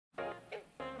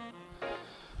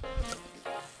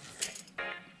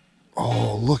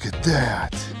look at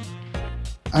that.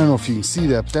 I don't know if you can see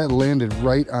that, but that landed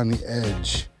right on the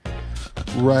edge.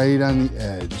 Right on the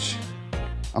edge.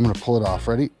 I'm gonna pull it off.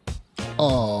 Ready?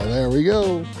 Oh, there we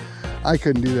go. I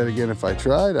couldn't do that again if I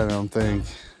tried, I don't think.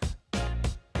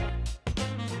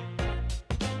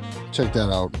 Check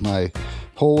that out. My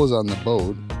pole was on the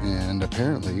boat, and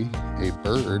apparently a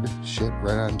bird shit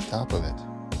right on top of it.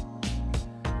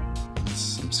 That's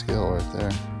some skill right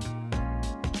there.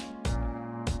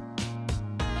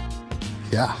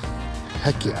 Yeah,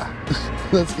 heck yeah.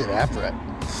 Let's get after it.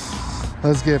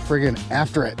 Let's get friggin'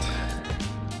 after it.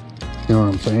 You know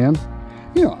what I'm saying?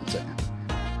 You know what I'm saying.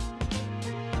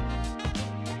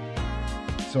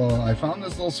 So I found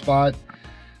this little spot.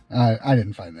 I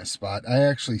didn't find this spot. I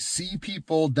actually see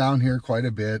people down here quite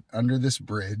a bit under this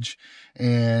bridge.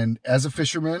 And as a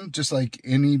fisherman, just like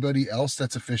anybody else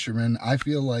that's a fisherman, I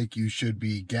feel like you should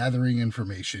be gathering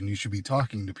information. You should be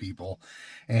talking to people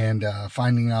and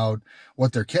finding out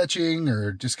what they're catching,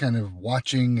 or just kind of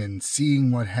watching and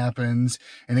seeing what happens.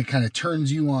 And it kind of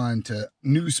turns you on to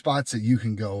new spots that you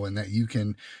can go and that you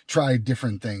can try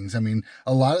different things. I mean,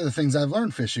 a lot of the things I've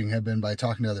learned fishing have been by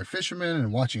talking to other fishermen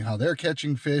and watching how they're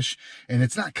catching fish. And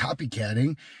it's not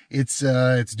copycatting, it's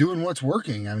doing what's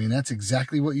working. I mean, that's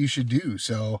exactly what you should do.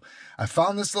 So I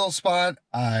found this little spot.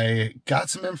 I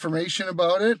got some information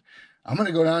about it. I'm going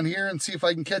to go down here and see if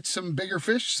I can catch some bigger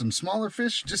fish, some smaller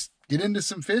fish, just get into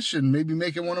some fish and maybe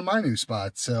make it one of my new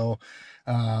spots. So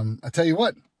I tell you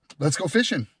what, let's go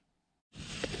fishing.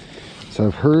 So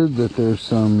I've heard that there's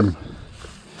some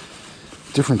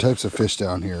different types of fish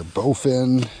down here.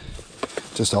 Bowfin,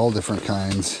 just all different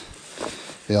kinds.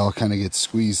 They all kind of get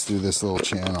squeezed through this little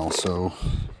channel. So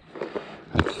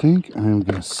I think I'm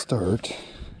going to start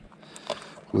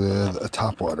with a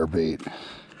topwater bait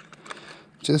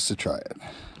just to try it,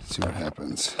 see what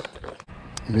happens.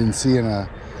 I've been seeing a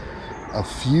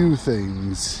few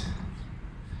things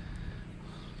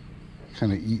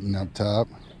kind of eating up top.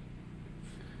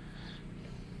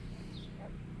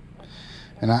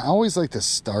 And I always like to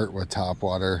start with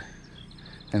topwater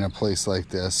in a place like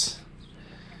this.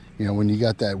 You know, when you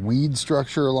got that weed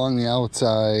structure along the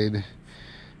outside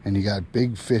and you got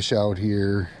big fish out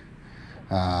here,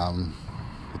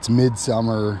 it's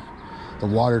midsummer, the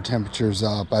water temperature's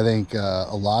up. I think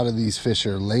a lot of these fish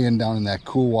are laying down in that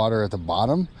cool water at the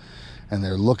bottom and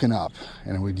they're looking up.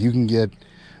 And when you can get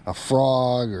a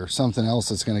frog or something else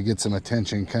that's going to get some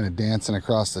attention kind of dancing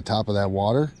across the top of that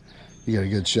water, you got a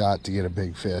good shot to get a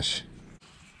big fish.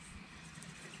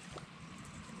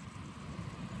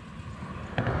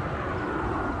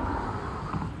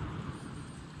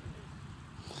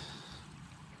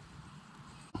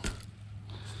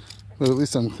 But at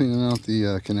least I'm cleaning out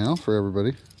the canal for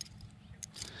everybody.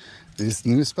 This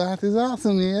new spot is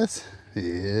awesome, yes.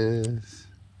 Yes.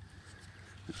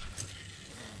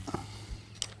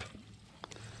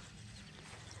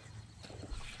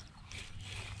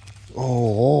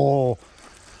 Oh,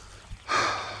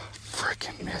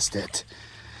 freaking missed it.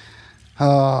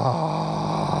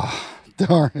 Oh,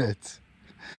 darn it.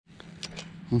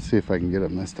 Let's see if I can get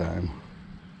him this time.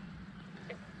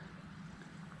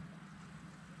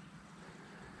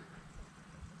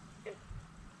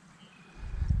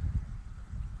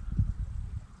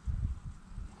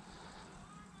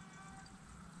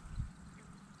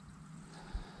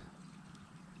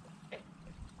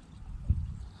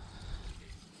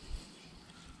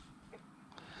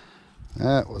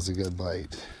 That was a good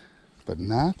bite, but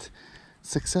not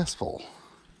successful.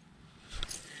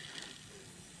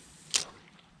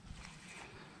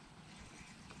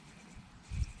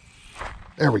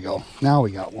 There we go. Now we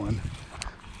got one.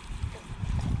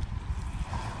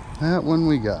 That one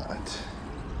we got.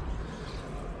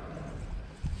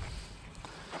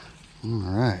 All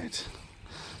right.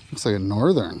 Looks like a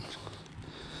northern.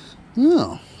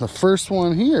 No, the first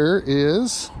one here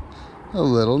is a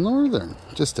little northern.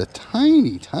 Just a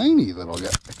tiny, tiny little guy.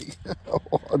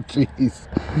 Oh, jeez.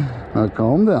 Now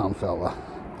calm down, fella.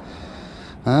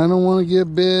 I don't want to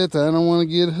get bit. I don't want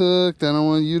to get hooked. I don't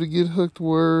want you to get hooked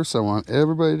worse. I want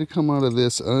everybody to come out of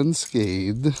this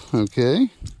unscathed. Okay?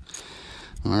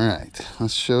 All right.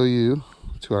 Let's show you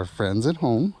to our friends at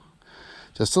home.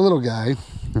 Just a little guy.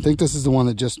 I think this is the one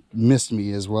that just missed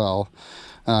me as well.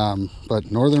 But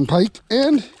northern pike,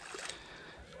 and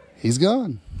he's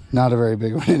gone. Not a very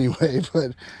big one anyway,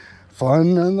 but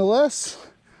fun nonetheless.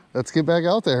 Let's get back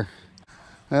out there.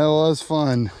 That was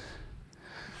fun.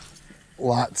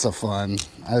 Lots of fun.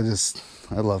 I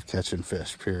love catching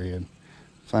fish, period.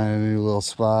 Find a new little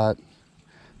spot,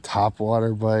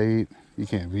 topwater bite. You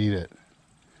can't beat it.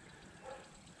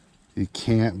 You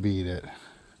can't beat it.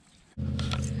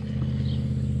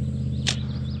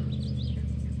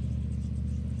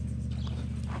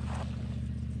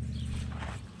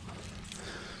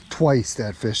 twice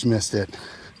that fish missed it.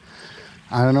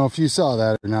 I don't know if you saw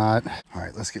that or not. All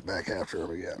right, let's get back after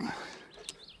her again.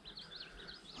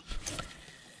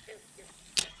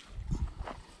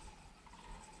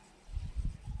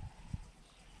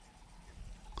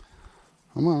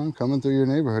 Come on, I'm coming through your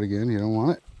neighborhood again. You don't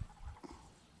want it?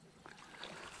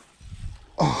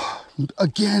 Oh,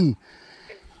 again.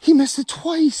 He missed it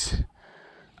twice.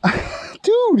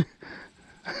 Dude.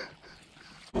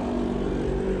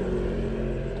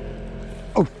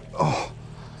 Oh, oh.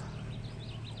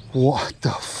 What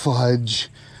the fudge?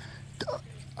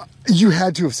 You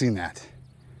had to have seen that.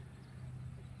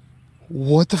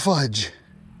 What the fudge?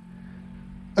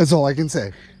 That's all I can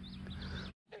say.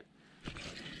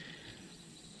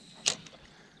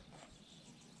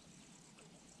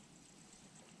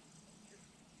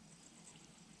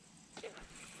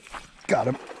 Got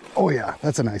him. Oh yeah,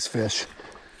 that's a nice fish.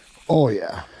 Oh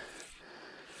yeah.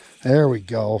 There we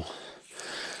go.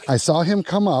 I saw him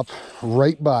come up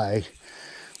right by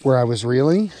where I was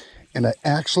reeling, and I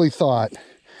actually thought,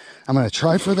 I'm gonna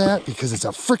try for that because it's a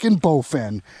freaking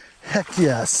bowfin. Heck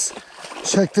yes.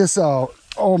 Check this out.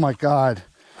 Oh my God.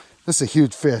 This is a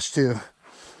huge fish too.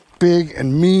 Big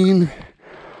and mean.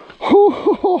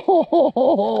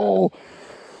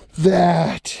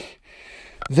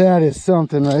 That is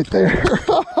something right there.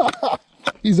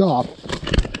 He's off.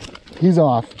 He's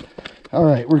off. All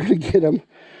right, we're gonna get him.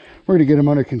 We're gonna get him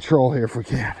under control here if we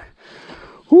can.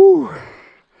 Whew.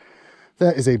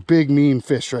 That is a big, mean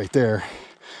fish right there.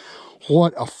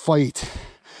 What a fight.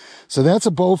 So that's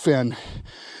a bowfin.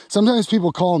 Sometimes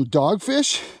people call them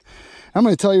dogfish. I'm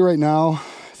gonna tell you right now,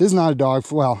 this is not a dog.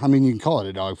 Well, I mean, you can call it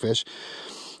a dogfish,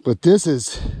 but this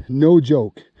is no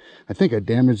joke. I think I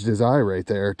damaged his eye right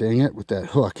there, dang it, with that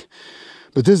hook.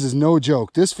 But this is no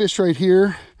joke. This fish right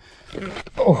here,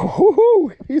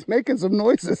 oh, he's making some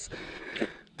noises.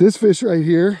 This fish right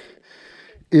here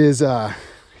is,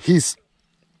 he's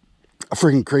a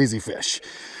freaking crazy fish.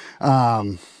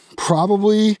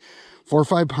 Probably 4 or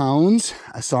 5 pounds.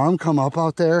 I saw him come up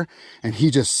out there and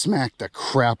he just smacked the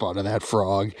crap out of that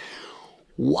frog.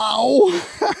 Wow.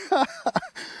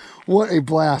 What a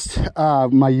blast.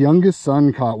 My youngest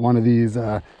son caught one of these,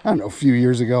 I don't know,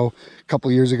 a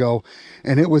couple years ago.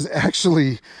 And it was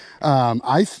actually,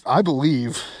 I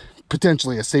believe,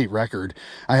 potentially a state record.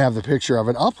 I have the picture of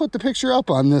it. I'll put the picture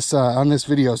up on this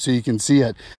video so you can see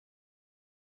it.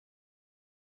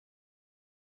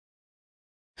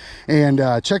 And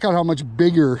check out how much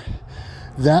bigger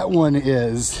that one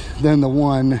is than the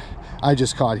one I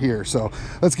just caught here. So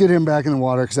let's get him back in the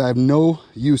water because I have no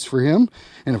use for him.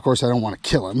 And of course I don't want to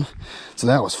kill him. So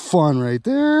that was fun right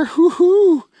there.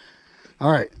 Woohoo!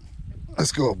 All right,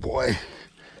 let's go, boy.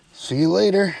 See you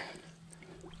later.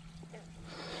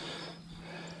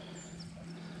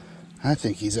 I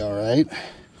think he's all right.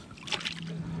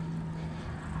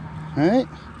 All right.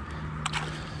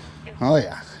 Oh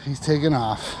yeah, he's taking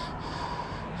off.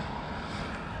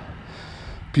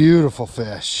 Beautiful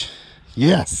fish.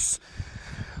 Yes.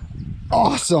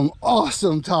 Awesome,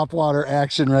 awesome topwater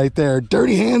action right there.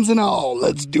 Dirty hands and all.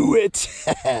 Let's do it.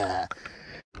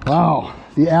 Wow.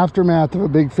 The aftermath of a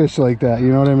big fish like that.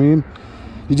 You know what I mean?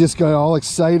 You just got all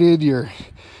excited. Your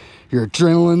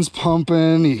adrenaline's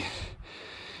pumping.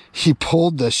 He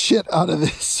pulled the shit out of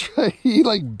this, right? He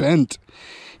like bent.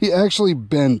 He actually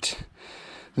bent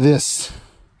this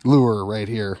lure right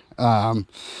here.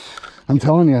 I'm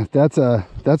telling you, that's a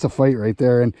fight right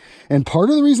there. And part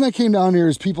of the reason I came down here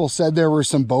is people said there were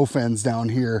some bowfins down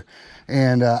here,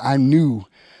 and I knew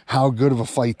how good of a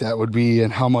fight that would be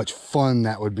and how much fun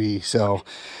that would be. So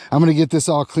I'm gonna get this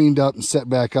all cleaned up and set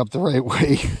back up the right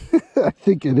way. I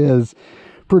think it is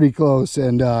pretty close,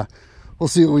 and we'll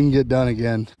see what we can get done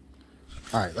again.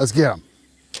 All right, let's get him.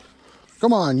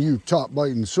 Come on, you top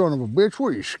biting son of a bitch. What,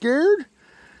 are you scared?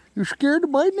 You scared to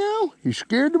bite now? You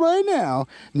scared to bite now?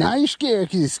 Now you're scared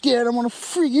because you're scared I'm gonna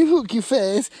freaking hook your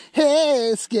face.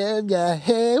 Hey, scared guy.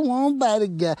 Hey, won't bite a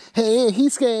guy. Hey,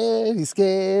 he's scared. He's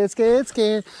scared, scared,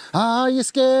 scared. Are you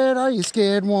scared? Are you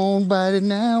scared? Won't bite it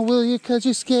now, will you? Because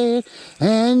you're scared.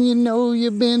 And you know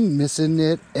you've been missing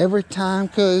it every time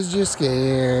because you're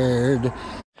scared.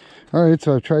 All right,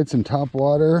 so I've tried some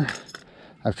topwater.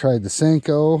 I've tried the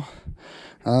Senko.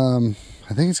 I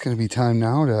think it's going to be time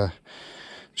now to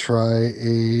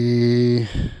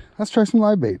let's try some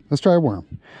live bait. Let's try a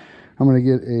worm. I'm going to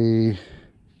get a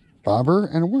bobber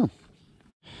and a worm.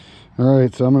 All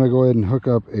right, so I'm going to go ahead and hook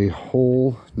up a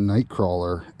whole night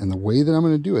crawler. And the way that I'm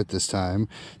going to do it this time,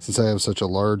 since I have such a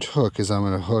large hook, is I'm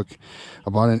going to hook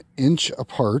about 1 inch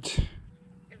apart,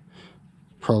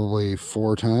 probably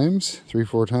 3-4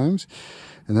 times.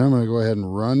 And then I'm going to go ahead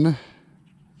and run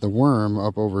the worm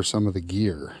up over some of the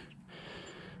gear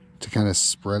to kind of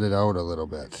spread it out a little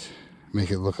bit,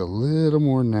 make it look a little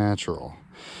more natural.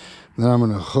 Then I'm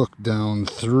going to hook down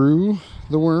through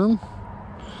the worm,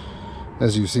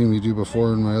 as you've seen me do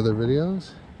before in my other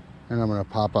videos, and I'm going to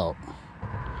pop out.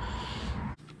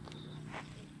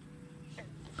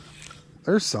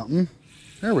 There's something.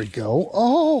 There we go.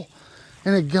 Oh,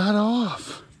 and it got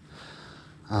off.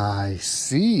 I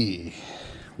see.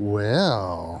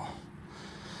 Well,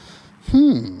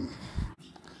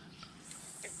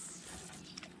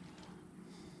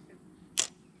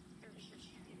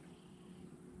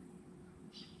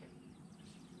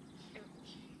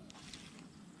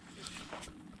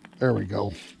 there we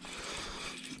go.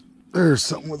 There's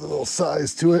something with a little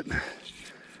size to it.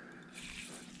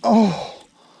 Oh,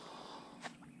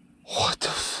 what the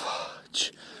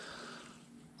fudge?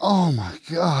 Oh my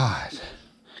God.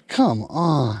 Come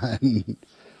on.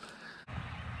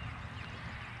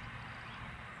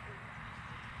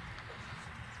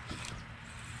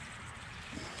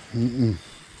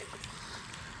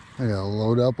 I gotta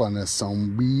load up on this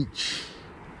some beach.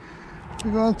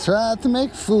 You're gonna try to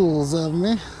make fools of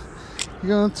me.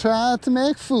 You're gonna try to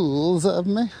make fools of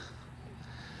me.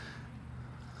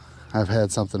 I've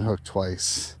had something hooked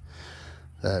twice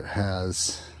that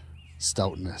has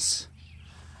stoutness.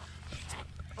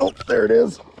 Oh, there it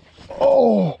is.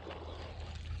 Oh,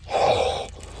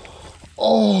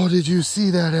 oh, did you see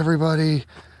that, everybody?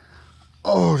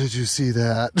 Oh, did you see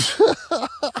that?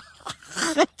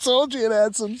 I told you it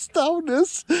had some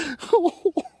stoutness.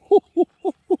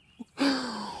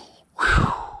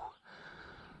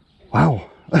 Wow.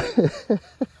 I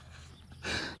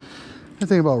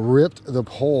think about ripped the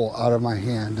pole out of my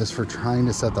hand just for trying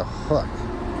to set the hook.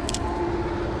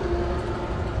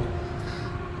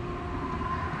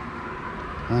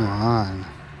 Come on.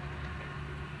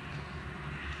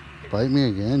 Bite me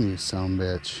again, you son of a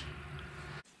bitch.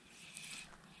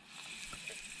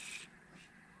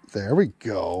 There we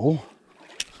go.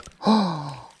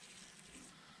 Oh,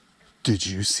 did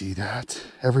you see that,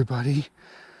 everybody?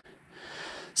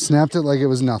 Snapped it like it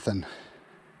was nothing.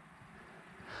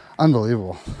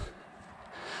 Unbelievable.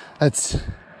 That's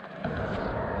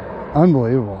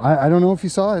unbelievable. I don't know if you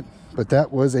saw it, but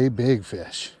that was a big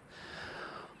fish.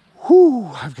 Whew,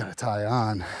 I've got to tie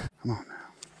on. Come on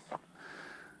now.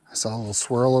 I saw a little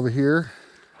swirl over here.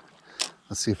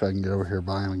 Let's see if I can get over here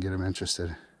by him and get him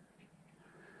interested.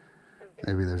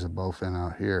 Maybe there's a bowfin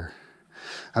out here.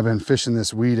 I've been fishing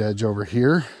this weed edge over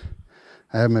here.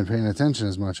 I haven't been paying attention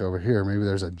as much over here. Maybe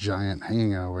there's a giant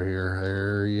hanging over here.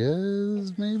 There he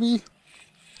is, maybe?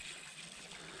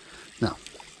 No.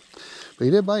 But he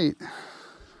did bite.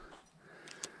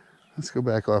 Let's go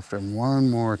back after him one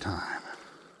more time.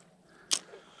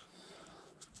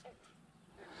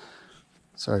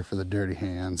 Sorry for the dirty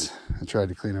hands. I tried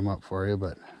to clean them up for you,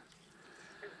 but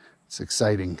it's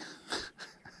exciting.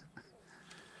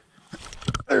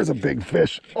 There's a big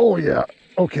fish. Oh yeah,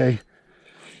 okay.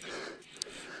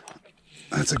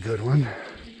 That's a good one.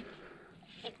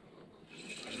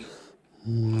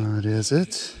 What is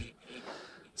it?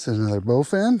 Is it another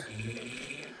bowfin?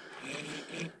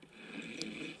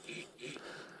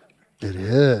 It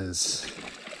is.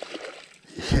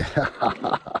 Yeah.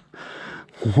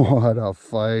 What a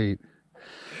fight.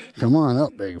 Come on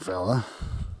up, big fella.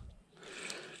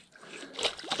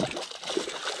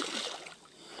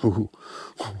 Ooh.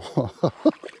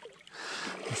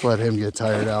 Let's let him get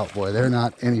tired out, boy. They're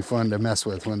not any fun to mess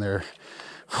with when they're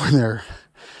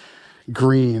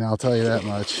green, I'll tell you that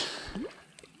much.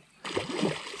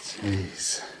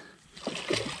 Jeez.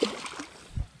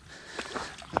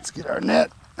 Let's get our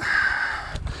net.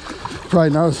 Probably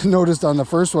noticed on the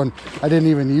first one, I didn't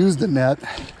even use the net.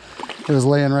 It was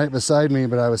laying right beside me,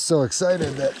 but I was so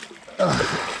excited that,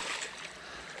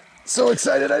 so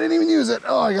excited I didn't even use it.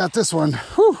 Oh, I got this one.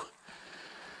 Whew.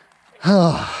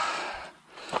 Oh.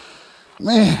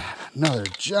 Man, another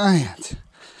giant.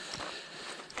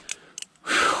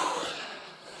 Whew.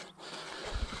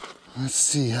 Let's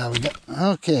see how we got.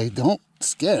 Okay, don't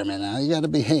scare me now. You got to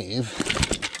behave.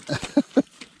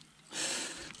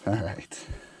 All right.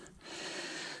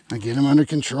 I get him under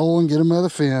control and get him by the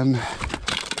fin.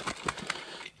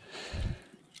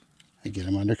 I get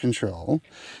him under control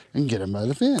and get him by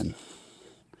the fin.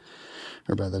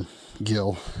 Or by the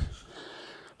gill.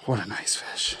 What a nice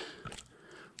fish.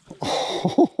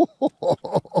 Oh,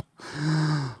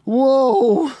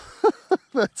 whoa.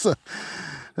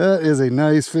 That is a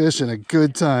nice fish and a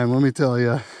good time, let me tell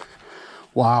you.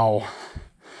 Wow.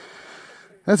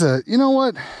 That's a, you know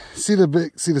what? See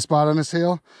the spot on his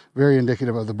tail? Very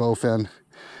indicative of the bowfin.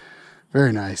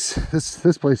 Very nice.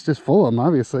 This place just full of them,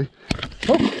 obviously.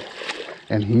 Oh,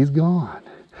 and he's gone.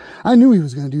 I knew he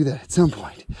was going to do that at some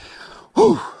point.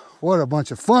 Whew, what a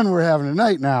bunch of fun we're having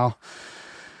tonight now.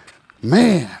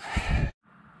 Man.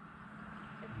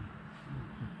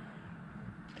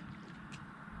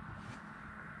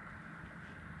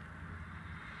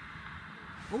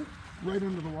 Oh, right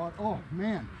under the water. Oh,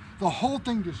 man. The whole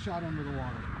thing just shot under the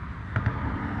water.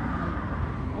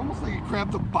 Almost like it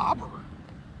grabbed the bobber.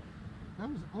 That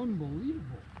was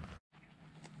unbelievable.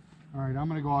 All right, I'm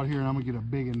going to go out here and I'm going to get a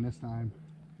big one this time.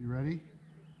 You ready?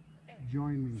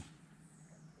 Join me.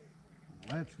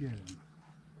 Let's get him.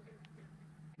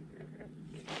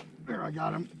 There, I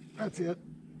got him. That's it.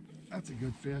 That's a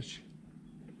good fish.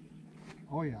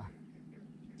 Oh, yeah.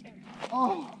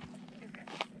 Oh,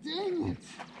 dang it.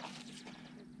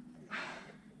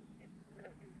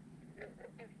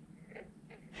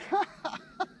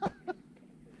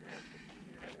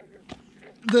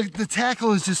 The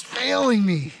tackle is just failing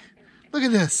me. Look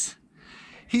at this.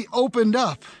 He opened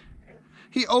up.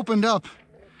 He opened up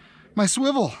my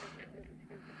swivel.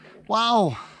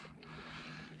 Wow.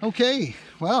 Okay,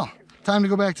 well, time to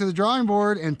go back to the drawing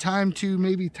board and time to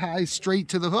maybe tie straight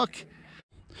to the hook.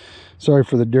 Sorry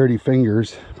for the dirty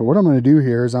fingers, but what I'm going to do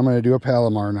here is I'm going to do a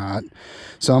Palomar knot.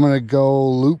 So I'm going to go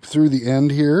loop through the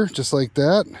end here, just like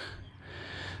that.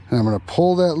 And I'm going to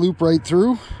pull that loop right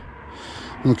through.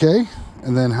 Okay,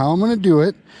 and then how I'm going to do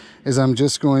it is I'm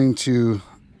just going to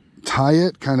tie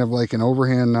it kind of like an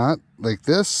overhand knot, like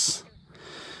this,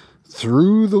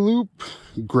 through the loop,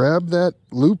 grab that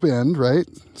loop end, right?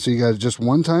 So you got it just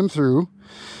one time through.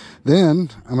 Then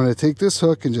I'm going to take this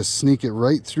hook and just sneak it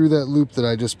right through that loop that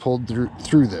I just pulled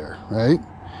through there, right?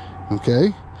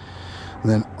 Okay.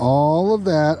 And then all of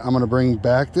that I'm going to bring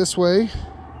back this way.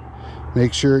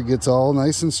 Make sure it gets all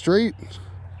nice and straight.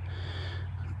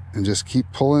 And just keep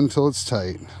pulling until it's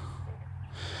tight.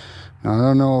 Now, I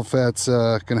don't know if that's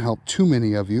going to help too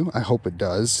many of you. I hope it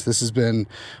does. This has been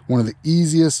one of the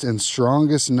easiest and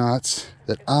strongest knots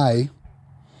that I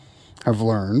have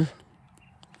learned.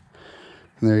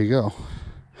 And there you go.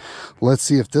 Let's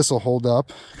see if this will hold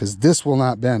up, because this will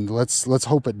not bend. Let's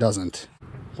hope it doesn't.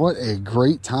 What a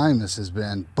great time this has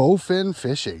been. Bowfin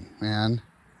fishing, man.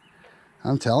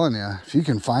 I'm telling you, if you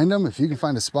can find them, if you can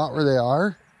find a spot where they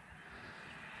are,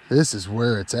 this is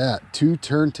where it's at. 2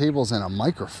 turntables and a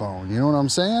microphone. You know what I'm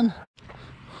saying?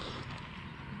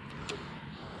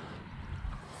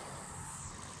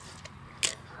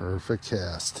 Perfect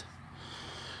cast.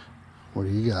 What do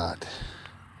you got?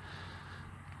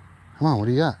 Come on, what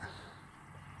do you got?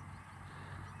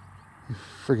 You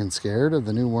freaking scared of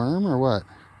the new worm or what?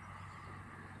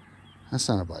 That's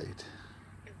not a bite.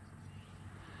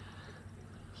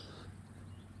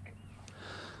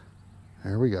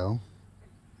 There we go.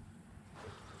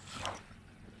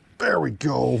 There we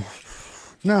go.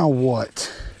 Now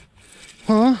what?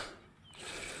 Huh?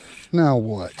 Now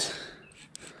what?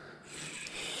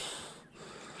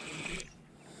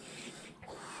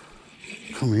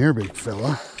 Come here, big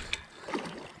fella.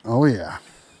 Oh yeah.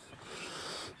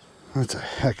 That's a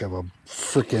heck of a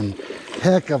freaking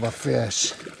heck of a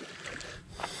fish.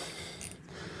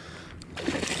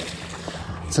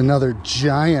 It's another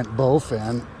giant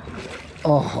bowfin.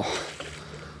 Oh,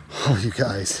 you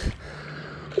guys.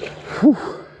 Whew.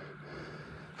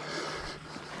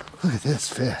 Look at this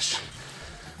fish.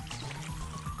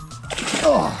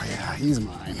 Oh yeah, he's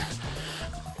mine.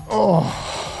 Oh.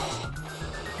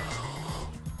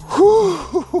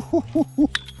 Whew.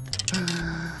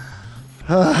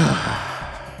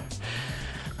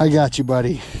 I got you,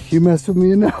 buddy. You messed with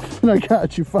me enough, and I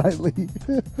got you finally.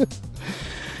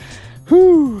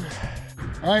 Whew.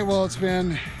 All right, well, it's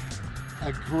been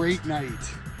a great night.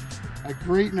 A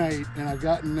great night, and I've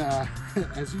gotten,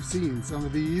 as you've seen, some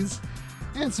of these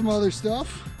and some other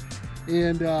stuff.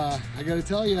 And I gotta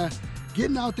tell you,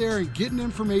 getting out there and getting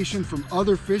information from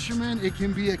other fishermen, it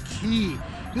can be a key.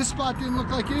 This spot didn't look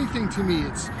like anything to me.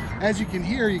 It's, as you can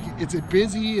hear, it's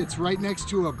busy. It's right next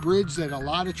to a bridge that a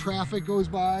lot of traffic goes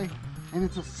by, and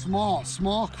it's a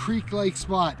small creek-like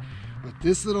spot. But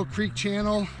this little creek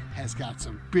channel has got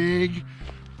some big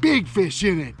fish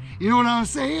in it. You know what I'm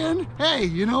saying? Hey,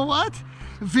 you know what?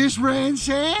 FishBrain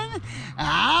Shane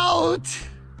out.